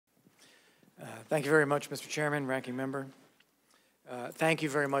Thank you very much, Mr. Chairman, Ranking Member. Thank you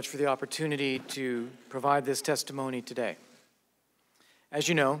very much for the opportunity to provide this testimony today. As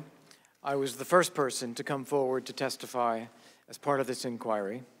you know, I was the first person to come forward to testify as part of this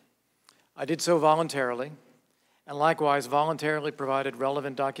inquiry. I did so voluntarily, and likewise voluntarily provided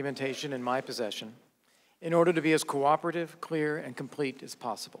relevant documentation in my possession in order to be as cooperative, clear, and complete as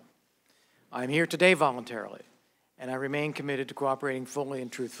possible. I am here today voluntarily, and I remain committed to cooperating fully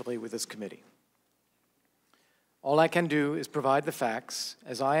and truthfully with this committee. All I can do is provide the facts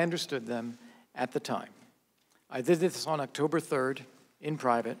as I understood them at the time. I did this on October 3rd in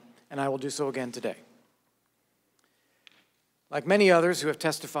private, and I will do so again today. Like many others who have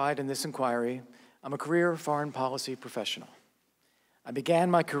testified in this inquiry, I'm a career foreign policy professional. I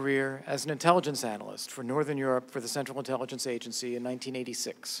began my career as an intelligence analyst for Northern Europe for the Central Intelligence Agency in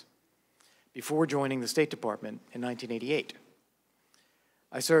 1986, before joining the State Department in 1988.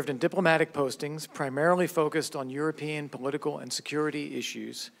 I served in diplomatic postings primarily focused on European political and security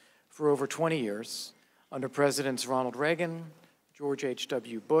issues for over 20 years under Presidents Ronald Reagan, George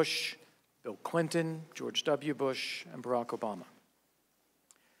H.W. Bush, Bill Clinton, George W. Bush, and Barack Obama.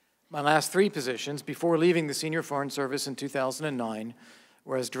 My last three positions before leaving the Senior Foreign Service in 2009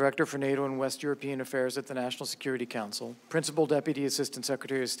 were as Director for NATO and West European Affairs at the National Security Council, Principal Deputy Assistant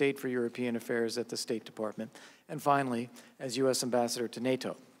Secretary of State for European Affairs at the State Department, and finally, as U.S. Ambassador to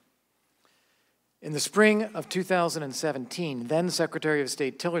NATO. In the spring of 2017, then Secretary of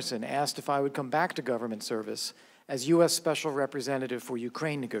State Tillerson asked if I would come back to government service as U.S. Special Representative for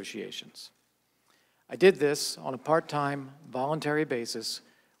Ukraine negotiations. I did this on a part-time, voluntary basis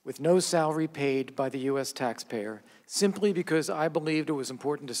with no salary paid by the U.S. taxpayer, simply because I believed it was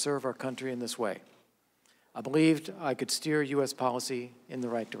important to serve our country in this way. I believed I could steer U.S. policy in the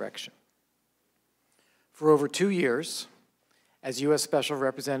right direction. For over 2 years, as U.S. Special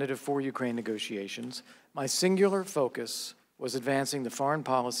Representative for Ukraine negotiations, my singular focus was advancing the foreign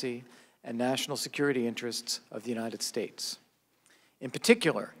policy and national security interests of the United States. In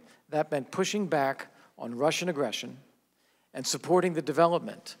particular, that meant pushing back on Russian aggression and supporting the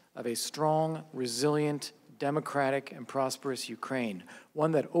development of a strong, resilient, democratic, and prosperous Ukraine,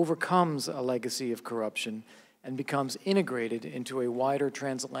 one that overcomes a legacy of corruption and becomes integrated into a wider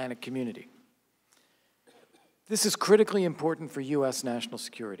transatlantic community. This is critically important for U.S. national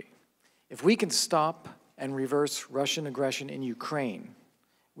security. If we can stop and reverse Russian aggression in Ukraine,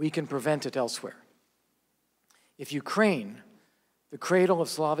 we can prevent it elsewhere. If Ukraine, the cradle of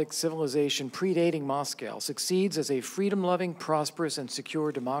Slavic civilization predating Moscow, succeeds as a freedom-loving, prosperous, and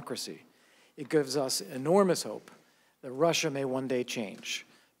secure democracy, it gives us enormous hope that Russia may one day change,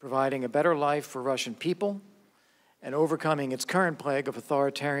 providing a better life for Russian people and overcoming its current plague of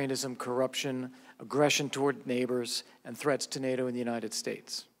authoritarianism, corruption, aggression toward neighbors, and threats to NATO and the United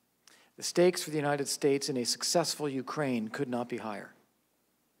States. The stakes for the United States in a successful Ukraine could not be higher.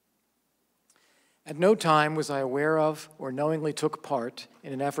 At no time was I aware of or knowingly took part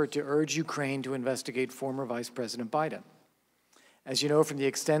in an effort to urge Ukraine to investigate former Vice President Biden. As you know from the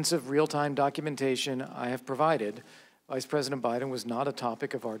extensive real-time documentation I have provided, Vice President Biden was not a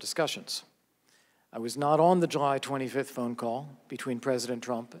topic of our discussions. I was not on the July 25th phone call between President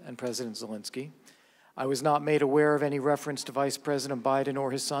Trump and President Zelensky. I was not made aware of any reference to Vice President Biden or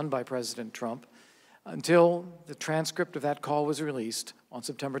his son by President Trump until the transcript of that call was released on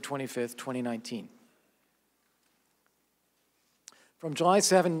September 25th, 2019. From July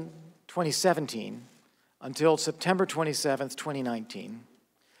 7, 2017 until September 27th, 2019,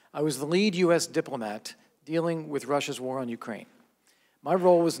 I was the lead U.S. diplomat dealing with Russia's war on Ukraine. My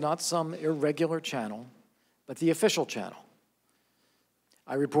role was not some irregular channel, but the official channel.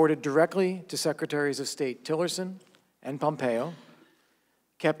 I reported directly to Secretaries of State Tillerson and Pompeo,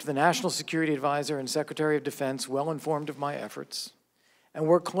 kept the National Security Advisor and Secretary of Defense well informed of my efforts, and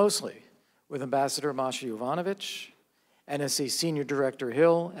worked closely with Ambassador Masha Yovanovitch, NSC Senior Director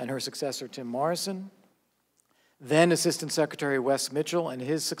Hill and her successor Tim Morrison, then Assistant Secretary Wes Mitchell and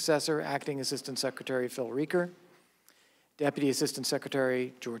his successor, Acting Assistant Secretary Phil Reeker, Deputy Assistant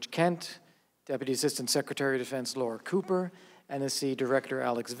Secretary George Kent, Deputy Assistant Secretary of Defense Laura Cooper, NSC Director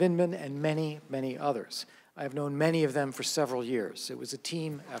Alex Vindman, and many, many others. I have known many of them for several years. It was a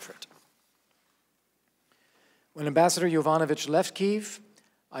team effort. When Ambassador Yovanovitch left Kyiv,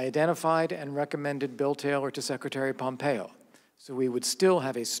 I identified and recommended Bill Taylor to Secretary Pompeo, so we would still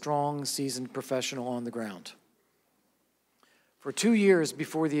have a strong, seasoned professional on the ground. For 2 years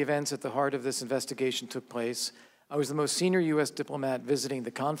before the events at the heart of this investigation took place, I was the most senior U.S. diplomat visiting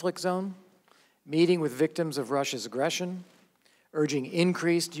the conflict zone, meeting with victims of Russia's aggression, urging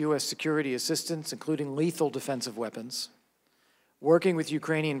increased U.S. security assistance, including lethal defensive weapons, working with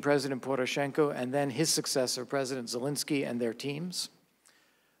Ukrainian President Poroshenko and then his successor, President Zelensky, and their teams,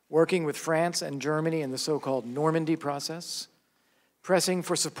 working with France and Germany in the so-called Normandy process, pressing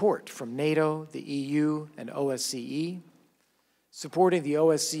for support from NATO, the EU, and OSCE, supporting the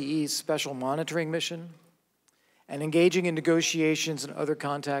OSCE's Special Monitoring Mission, and engaging in negotiations and other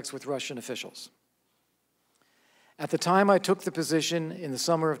contacts with Russian officials. At the time I took the position in the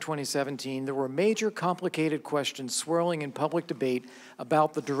summer of 2017, there were major complicated questions swirling in public debate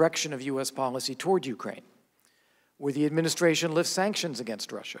about the direction of US policy toward Ukraine. Would the administration lift sanctions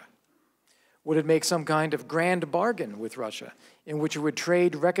against Russia? Would it make some kind of grand bargain with Russia in which it would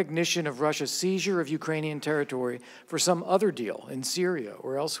trade recognition of Russia's seizure of Ukrainian territory for some other deal in Syria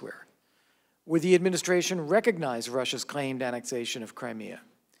or elsewhere? Would the administration recognize Russia's claimed annexation of Crimea?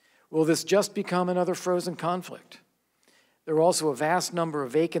 Will this just become another frozen conflict? There were also a vast number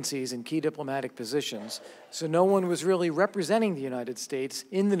of vacancies in key diplomatic positions, so no one was really representing the United States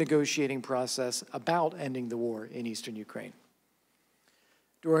in the negotiating process about ending the war in eastern Ukraine.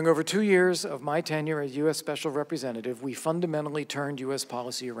 During over 2 years of my tenure as U.S. Special Representative, we fundamentally turned U.S.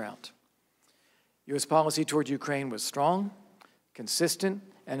 policy around. U.S. policy toward Ukraine was strong, consistent,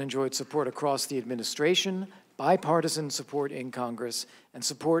 and enjoyed support across the administration, bipartisan support in Congress, and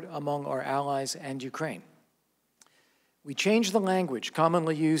support among our allies and Ukraine. We changed the language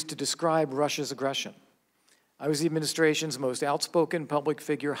commonly used to describe Russia's aggression. I was the administration's most outspoken public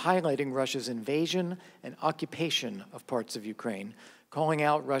figure highlighting Russia's invasion and occupation of parts of Ukraine, calling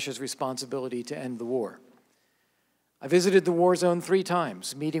out Russia's responsibility to end the war. I visited the war zone 3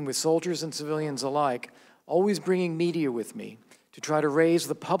 times, meeting with soldiers and civilians alike, always bringing media with me to try to raise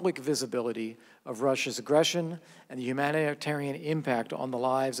the public visibility of Russia's aggression and the humanitarian impact on the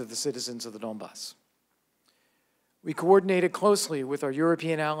lives of the citizens of the Donbass. We coordinated closely with our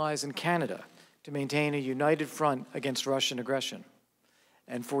European allies in Canada to maintain a united front against Russian aggression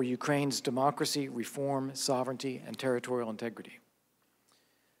and for Ukraine's democracy, reform, sovereignty, and territorial integrity.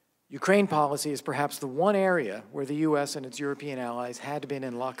 Ukraine policy is perhaps the one area where the U.S. and its European allies had been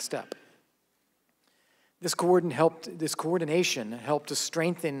in lockstep. This coordination helped to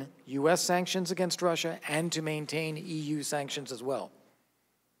strengthen U.S. sanctions against Russia and to maintain EU sanctions as well.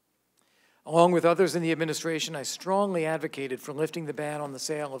 Along with others in the administration, I strongly advocated for lifting the ban on the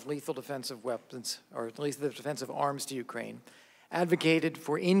sale of lethal defensive weapons, or at least the defensive arms to Ukraine, advocated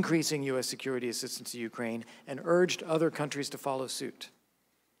for increasing U.S. security assistance to Ukraine, and urged other countries to follow suit.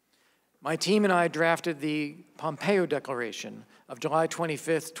 My team and I drafted the Pompeo Declaration of July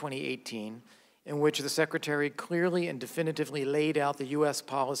 25, 2018, in which the Secretary clearly and definitively laid out the U.S.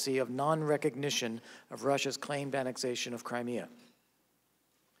 policy of non-recognition of Russia's claimed annexation of Crimea.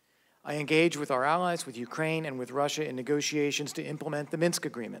 I engaged with our allies, with Ukraine, and with Russia in negotiations to implement the Minsk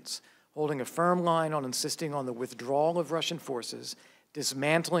agreements, holding a firm line on insisting on the withdrawal of Russian forces,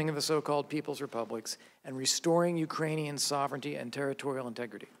 dismantling of the so-called People's Republics, and restoring Ukrainian sovereignty and territorial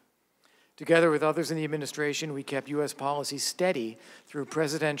integrity. Together with others in the administration, we kept U.S. policy steady through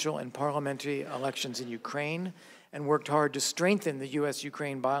presidential and parliamentary elections in Ukraine and worked hard to strengthen the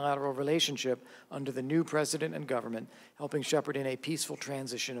U.S.-Ukraine bilateral relationship under the new president and government, helping shepherd in a peaceful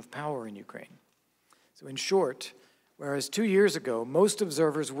transition of power in Ukraine. So in short, whereas 2 years ago, most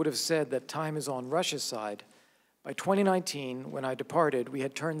observers would have said that time is on Russia's side, by 2019, when I departed, we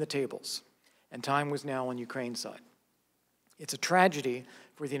had turned the tables, and time was now on Ukraine's side. It's a tragedy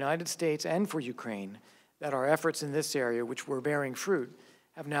for the United States and for Ukraine that our efforts in this area, which were bearing fruit,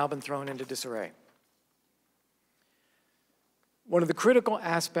 have now been thrown into disarray. One of the critical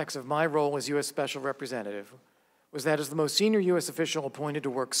aspects of my role as U.S. Special Representative was that as the most senior U.S. official appointed to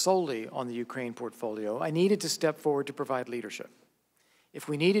work solely on the Ukraine portfolio, I needed to step forward to provide leadership. If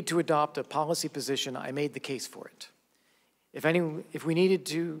we needed to adopt a policy position, I made the case for it. If anyone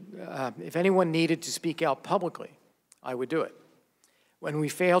needed to speak out publicly, I would do it. When we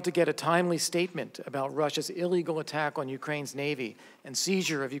failed to get a timely statement about Russia's illegal attack on Ukraine's Navy and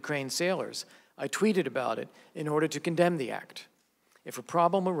seizure of Ukraine's sailors, I tweeted about it in order to condemn the act. If a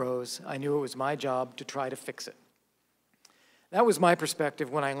problem arose, I knew it was my job to try to fix it. That was my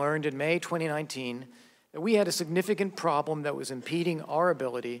perspective when I learned in May 2019 that we had a significant problem that was impeding our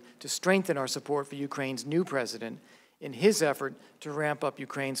ability to strengthen our support for Ukraine's new president in his effort to ramp up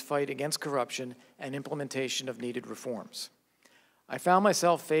Ukraine's fight against corruption and implementation of needed reforms. I found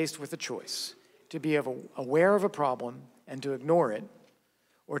myself faced with a choice: to be aware of a problem and to ignore it,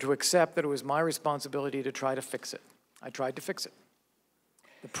 or to accept that it was my responsibility to try to fix it. I tried to fix it.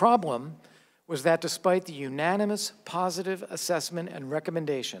 The problem was that despite the unanimous positive assessment and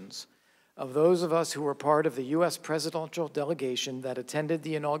recommendations of those of us who were part of the U.S. presidential delegation that attended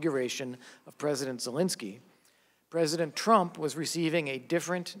the inauguration of President Zelensky, President Trump was receiving a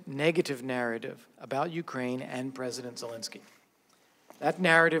different negative narrative about Ukraine and President Zelensky. That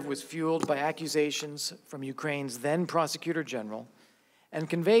narrative was fueled by accusations from Ukraine's then Prosecutor General and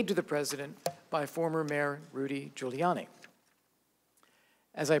conveyed to the President by former Mayor Rudy Giuliani.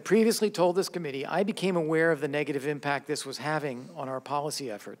 As I previously told this committee, I became aware of the negative impact this was having on our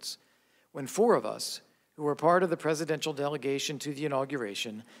policy efforts when 4 of us, who were part of the presidential delegation to the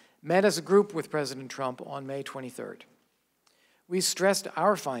inauguration, met as a group with President Trump on May 23rd. We stressed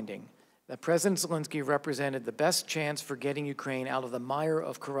our finding that President Zelensky represented the best chance for getting Ukraine out of the mire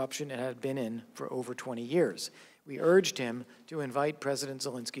of corruption it had been in for over 20 years. We urged him to invite President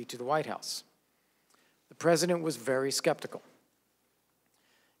Zelensky to the White House. The president was very skeptical.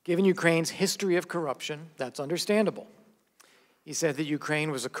 Given Ukraine's history of corruption, that's understandable. He said that Ukraine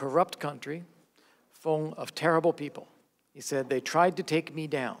was a corrupt country full of terrible people. He said, "They tried to take me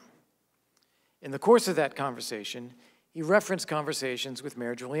down." In the course of that conversation, he referenced conversations with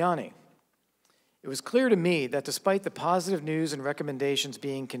Mayor Giuliani. It was clear to me that despite the positive news and recommendations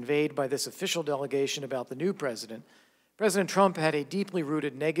being conveyed by this official delegation about the new president, President Trump had a deeply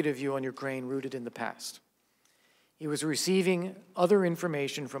rooted negative view on Ukraine rooted in the past. He was receiving other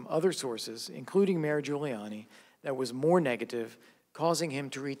information from other sources, including Mayor Giuliani, that was more negative, causing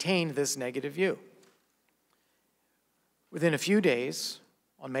him to retain this negative view. Within a few days,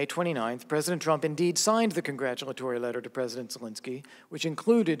 on May 29th, President Trump indeed signed the congratulatory letter to President Zelensky, which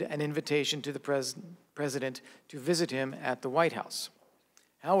included an invitation to the president to visit him at the White House.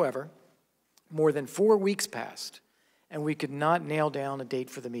 However, more than 4 weeks passed, and we could not nail down a date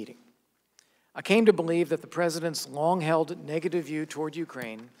for the meeting. I came to believe that the president's long-held negative view toward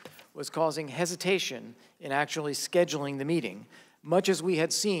Ukraine was causing hesitation in actually scheduling the meeting, much as we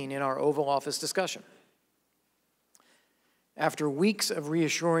had seen in our Oval Office discussion. After weeks of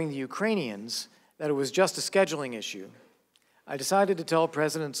reassuring the Ukrainians that it was just a scheduling issue, I decided to tell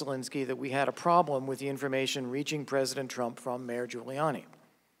President Zelensky that we had a problem with the information reaching President Trump from Mayor Giuliani.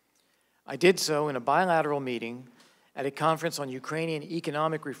 I did so in a bilateral meeting at a conference on Ukrainian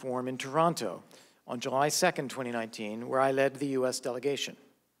economic reform in Toronto on July 2nd, 2019, where I led the U.S. delegation.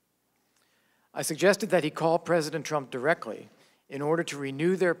 I suggested that he call President Trump directly in order to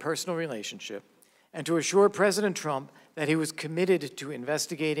renew their personal relationship and to assure President Trump that he was committed to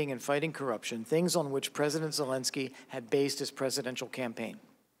investigating and fighting corruption, things on which President Zelensky had based his presidential campaign.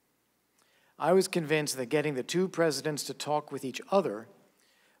 I was convinced that getting the 2 presidents to talk with each other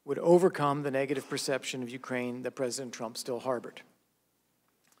would overcome the negative perception of Ukraine that President Trump still harbored.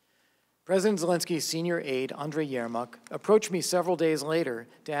 President Zelensky's senior aide, Andriy Yermak, approached me several days later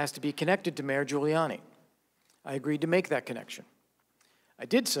to ask to be connected to Mayor Giuliani. I agreed to make that connection. I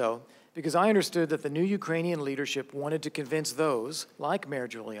did so because I understood that the new Ukrainian leadership wanted to convince those, like Mayor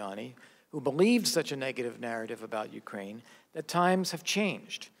Giuliani, who believed such a negative narrative about Ukraine, that times have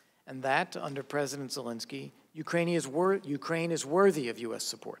changed, and that, under President Zelensky, Ukraine is worthy of U.S.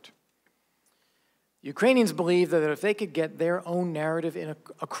 support. Ukrainians believe that if they could get their own narrative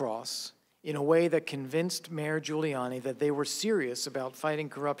across in a way that convinced Mayor Giuliani that they were serious about fighting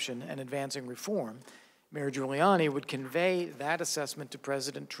corruption and advancing reform, Mayor Giuliani would convey that assessment to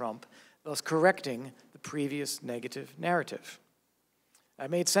President Trump, thus correcting the previous negative narrative. That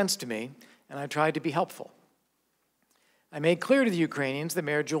made sense to me, and I tried to be helpful. I made clear to the Ukrainians that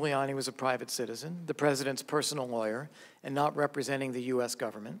Mayor Giuliani was a private citizen, the president's personal lawyer, and not representing the U.S.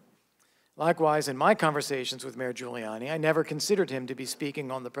 government. Likewise, in my conversations with Mayor Giuliani, I never considered him to be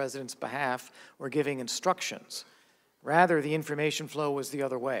speaking on the president's behalf or giving instructions. Rather, the information flow was the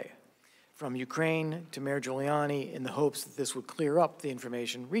other way, from Ukraine to Mayor Giuliani, in the hopes that this would clear up the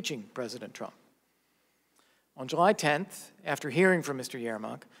information reaching President Trump. On July 10th, after hearing from Mr.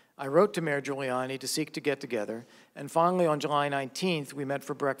 Yermak, I wrote to Mayor Giuliani to seek to get together, and finally on July 19th, we met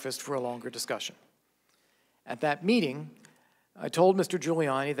for breakfast for a longer discussion. At that meeting, I told Mr.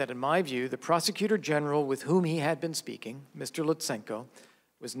 Giuliani that in my view, the Prosecutor General with whom he had been speaking, Mr. Lutsenko,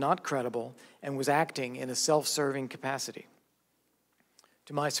 was not credible and was acting in a self-serving capacity.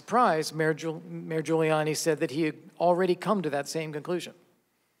 To my surprise, Mayor Giuliani said that he had already come to that same conclusion.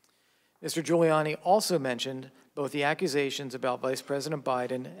 Mr. Giuliani also mentioned both the accusations about Vice President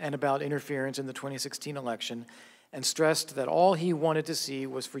Biden and about interference in the 2016 election, and stressed that all he wanted to see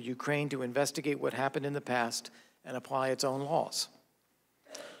was for Ukraine to investigate what happened in the past and apply its own laws.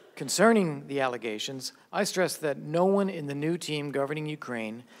 Concerning the allegations, I stressed that no one in the new team governing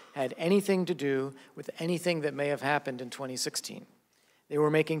Ukraine had anything to do with anything that may have happened in 2016. They were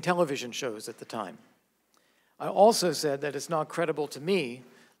making television shows at the time. I also said that it's not credible to me,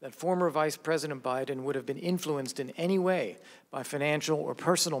 that former Vice President Biden would have been influenced in any way by financial or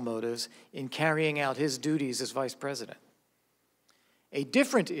personal motives in carrying out his duties as Vice President. A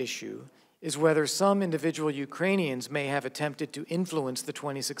different issue is whether some individual Ukrainians may have attempted to influence the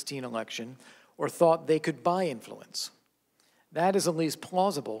 2016 election or thought they could buy influence. That is at least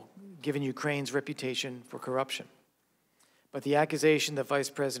plausible, given Ukraine's reputation for corruption. But the accusation that Vice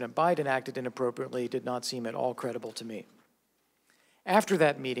President Biden acted inappropriately did not seem at all credible to me. After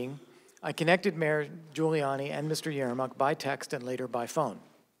that meeting, I connected Mayor Giuliani and Mr. Yermak by text and later by phone.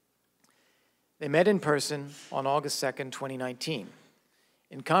 They met in person on August 2nd, 2019.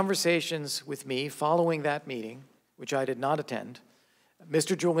 In conversations with me following that meeting, which I did not attend,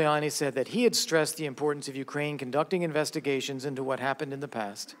 Mr. Giuliani said that he had stressed the importance of Ukraine conducting investigations into what happened in the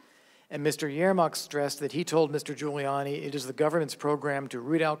past, and Mr. Yermak stressed that he told Mr. Giuliani it is the government's program to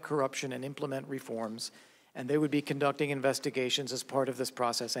root out corruption and implement reforms, and they would be conducting investigations as part of this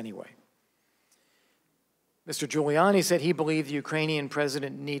process anyway. Mr. Giuliani said he believed the Ukrainian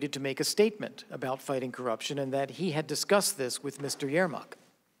president needed to make a statement about fighting corruption and that he had discussed this with Mr. Yermak.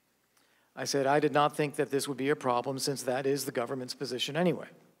 I said I did not think that this would be a problem since that is the government's position anyway.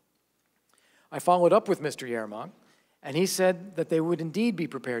 I followed up with Mr. Yermak, and he said that they would indeed be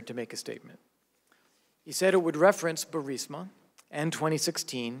prepared to make a statement. He said it would reference Burisma and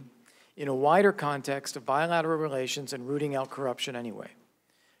 2016 in a wider context of bilateral relations and rooting out corruption anyway.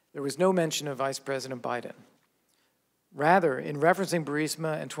 There was no mention of Vice President Biden. Rather, in referencing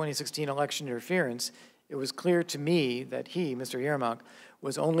Burisma and 2016 election interference, it was clear to me that he, Mr. Yermak,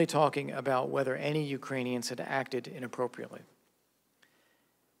 was only talking about whether any Ukrainians had acted inappropriately.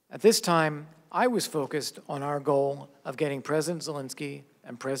 At this time, I was focused on our goal of getting President Zelensky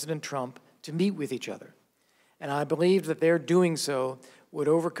and President Trump to meet with each other, and I believed that their doing so would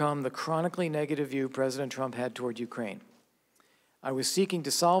overcome the chronically negative view President Trump had toward Ukraine. I was seeking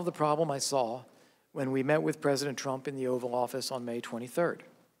to solve the problem I saw when we met with President Trump in the Oval Office on May 23rd.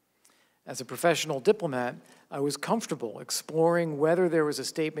 As a professional diplomat, I was comfortable exploring whether there was a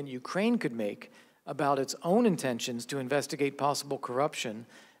statement Ukraine could make about its own intentions to investigate possible corruption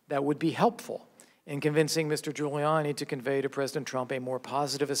that would be helpful in convincing Mr. Giuliani to convey to President Trump a more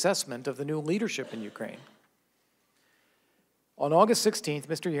positive assessment of the new leadership in Ukraine. On August 16th,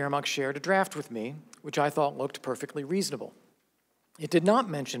 Mr. Yermak shared a draft with me, which I thought looked perfectly reasonable. It did not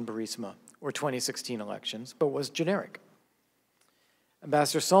mention Burisma or 2016 elections, but was generic.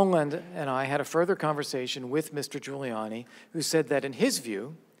 Ambassador Sondland and I had a further conversation with Mr. Giuliani, who said that in his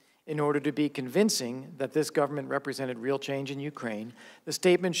view, in order to be convincing that this government represented real change in Ukraine, the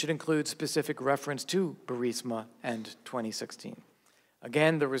statement should include specific reference to Burisma and 2016.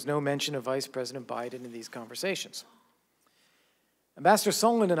 Again, there was no mention of Vice President Biden in these conversations. Ambassador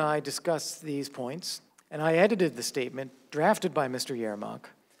Sondland and I discussed these points, and I edited the statement drafted by Mr. Yermak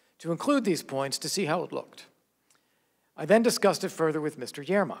to include these points to see how it looked. I then discussed it further with Mr.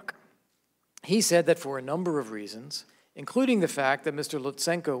 Yermak. He said that for a number of reasons, including the fact that Mr.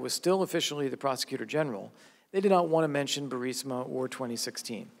 Lutsenko was still officially the Prosecutor General, they did not want to mention Burisma or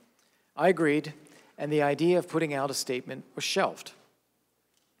 2016. I agreed, and the idea of putting out a statement was shelved.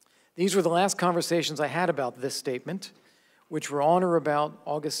 These were the last conversations I had about this statement, which were on or about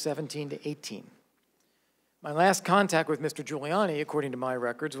August 17 to 18. My last contact with Mr. Giuliani, according to my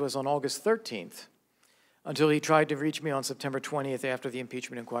records, was on August 13th, until he tried to reach me on September 20th after the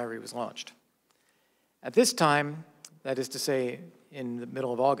impeachment inquiry was launched. At this time, that is to say, in the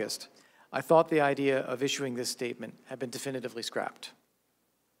middle of August, I thought the idea of issuing this statement had been definitively scrapped.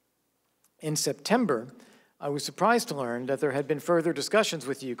 In September, I was surprised to learn that there had been further discussions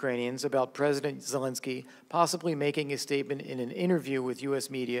with the Ukrainians about President Zelensky possibly making a statement in an interview with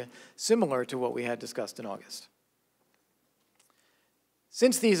U.S. media similar to what we had discussed in August.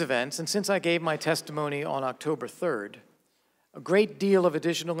 Since these events, and since I gave my testimony on October 3rd, a great deal of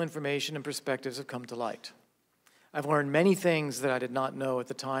additional information and perspectives have come to light. I've learned many things that I did not know at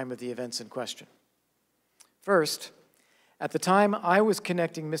the time of the events in question. First, at the time I was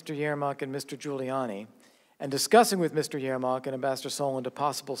connecting Mr. Yermak and Mr. Giuliani and discussing with Mr. Yermak and Ambassador Sondland a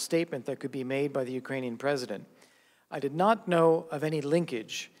possible statement that could be made by the Ukrainian president, I did not know of any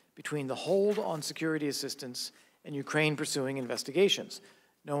linkage between the hold on security assistance and Ukraine pursuing investigations.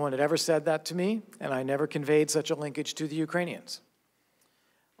 No one had ever said that to me, and I never conveyed such a linkage to the Ukrainians.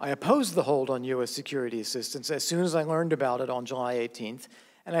 I opposed the hold on U.S. security assistance as soon as I learned about it on July 18th,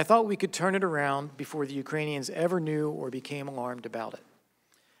 and I thought we could turn it around before the Ukrainians ever knew or became alarmed about it.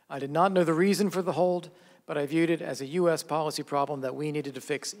 I did not know the reason for the hold, but I viewed it as a U.S. policy problem that we needed to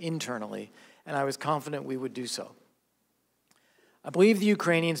fix internally, and I was confident we would do so. I believe the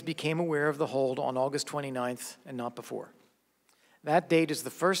Ukrainians became aware of the hold on August 29th and not before. That date is the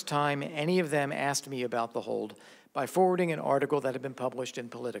first time any of them asked me about the hold by forwarding an article that had been published in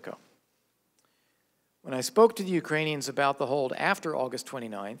Politico. When I spoke to the Ukrainians about the hold after August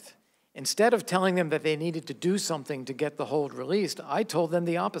 29th, instead of telling them that they needed to do something to get the hold released, I told them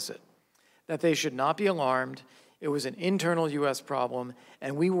the opposite, that they should not be alarmed. It was an internal U.S. problem,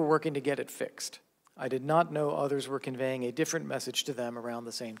 and we were working to get it fixed. I did not know others were conveying a different message to them around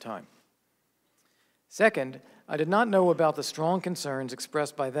the same time. Second, I did not know about the strong concerns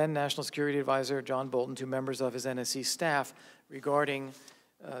expressed by then National Security Advisor John Bolton to members of his NSC staff regarding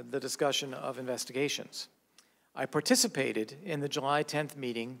the discussion of investigations. I participated in the July 10th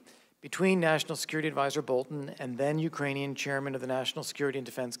meeting between National Security Advisor Bolton and then Ukrainian Chairman of the National Security and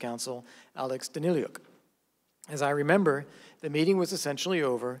Defense Council, Alex Danylyuk. As I remember, the meeting was essentially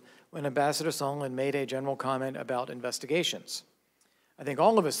over when Ambassador Sondland made a general comment about investigations. I think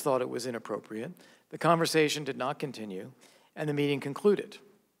all of us thought it was inappropriate. The conversation did not continue, and the meeting concluded.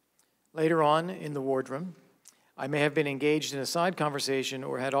 Later on in the wardroom, I may have been engaged in a side conversation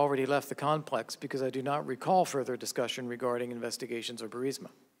or had already left the complex because I do not recall further discussion regarding investigations or Burisma.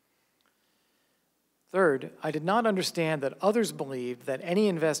 Third, I did not understand that others believed that any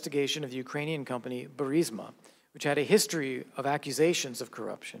investigation of the Ukrainian company Burisma, which had a history of accusations of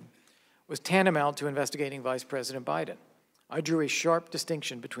corruption, was tantamount to investigating Vice President Biden. I drew a sharp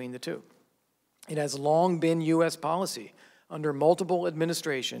distinction between the two. It has long been U.S. policy under multiple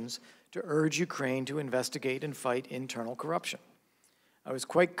administrations to urge Ukraine to investigate and fight internal corruption. I was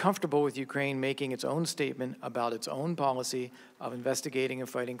quite comfortable with Ukraine making its own statement about its own policy of investigating and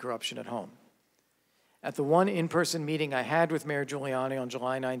fighting corruption at home. At the one in-person meeting I had with Mayor Giuliani on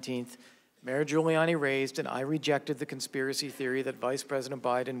July 19th, Mayor Giuliani raised and I rejected the conspiracy theory that Vice President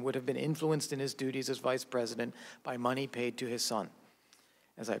Biden would have been influenced in his duties as Vice President by money paid to his son.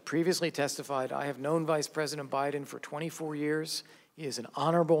 As I previously testified, I have known Vice President Biden for 24 years. He is an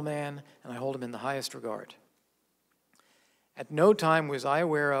honorable man, and I hold him in the highest regard. At no time was I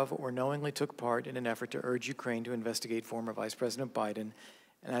aware of or knowingly took part in an effort to urge Ukraine to investigate former Vice President Biden.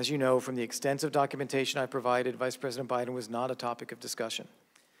 And as you know from the extensive documentation I provided, Vice President Biden was not a topic of discussion.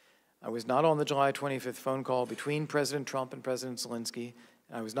 I was not on the July 25th phone call between President Trump and President Zelensky,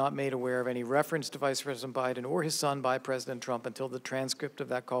 and I was not made aware of any reference to Vice President Biden or his son by President Trump until the transcript of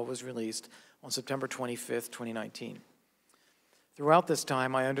that call was released on September 25th, 2019. Throughout this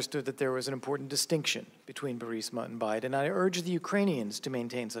time, I understood that there was an important distinction between Burisma and Biden, and I urged the Ukrainians to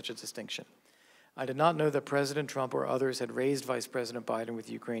maintain such a distinction. I did not know that President Trump or others had raised Vice President Biden with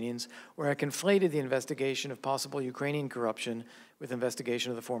the Ukrainians, or had conflated the investigation of possible Ukrainian corruption with investigation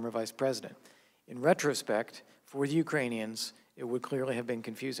of the former Vice President. In retrospect, for the Ukrainians, it would clearly have been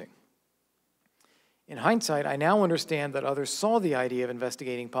confusing. In hindsight, I now understand that others saw the idea of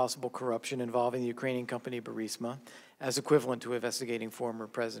investigating possible corruption involving the Ukrainian company Burisma as equivalent to investigating former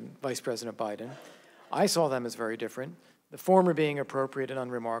Vice President Biden. I saw them as very different, the former being appropriate and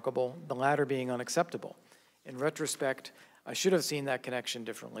unremarkable, the latter being unacceptable. In retrospect, I should have seen that connection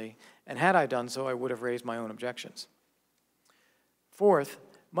differently, and had I done so, I would have raised my own objections. Fourth,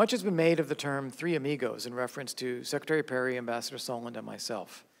 much has been made of the term three amigos in reference to Secretary Perry, Ambassador Sondland, and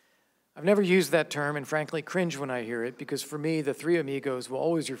myself. I've never used that term and frankly cringe when I hear it because for me, the three amigos will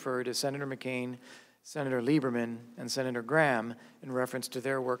always refer to Senator McCain, Senator Lieberman, and Senator Graham in reference to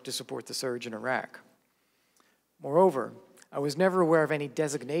their work to support the surge in Iraq. Moreover, I was never aware of any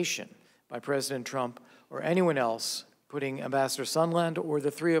designation by President Trump or anyone else putting Ambassador Sondland or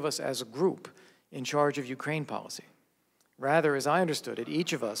the three of us as a group in charge of Ukraine policy. Rather, as I understood it,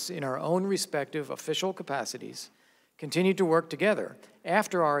 each of us, in our own respective official capacities, continued to work together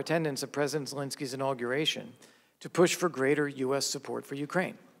after our attendance at President Zelensky's inauguration to push for greater U.S. support for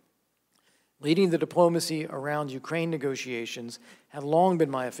Ukraine. Leading the diplomacy around Ukraine negotiations had long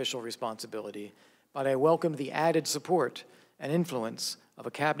been my official responsibility, but I welcomed the added support and influence of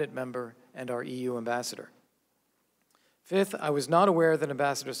a cabinet member and our EU ambassador. Fifth, I was not aware that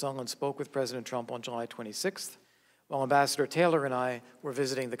Ambassador Sondland spoke with President Trump on July 26th, while Ambassador Taylor and I were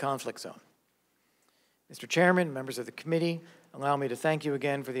visiting the conflict zone. Mr. Chairman, members of the committee, allow me to thank you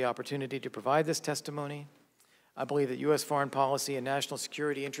again for the opportunity to provide this testimony. I believe that U.S. foreign policy and national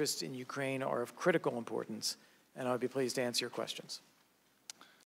security interests in Ukraine are of critical importance, and I would be pleased to answer your questions.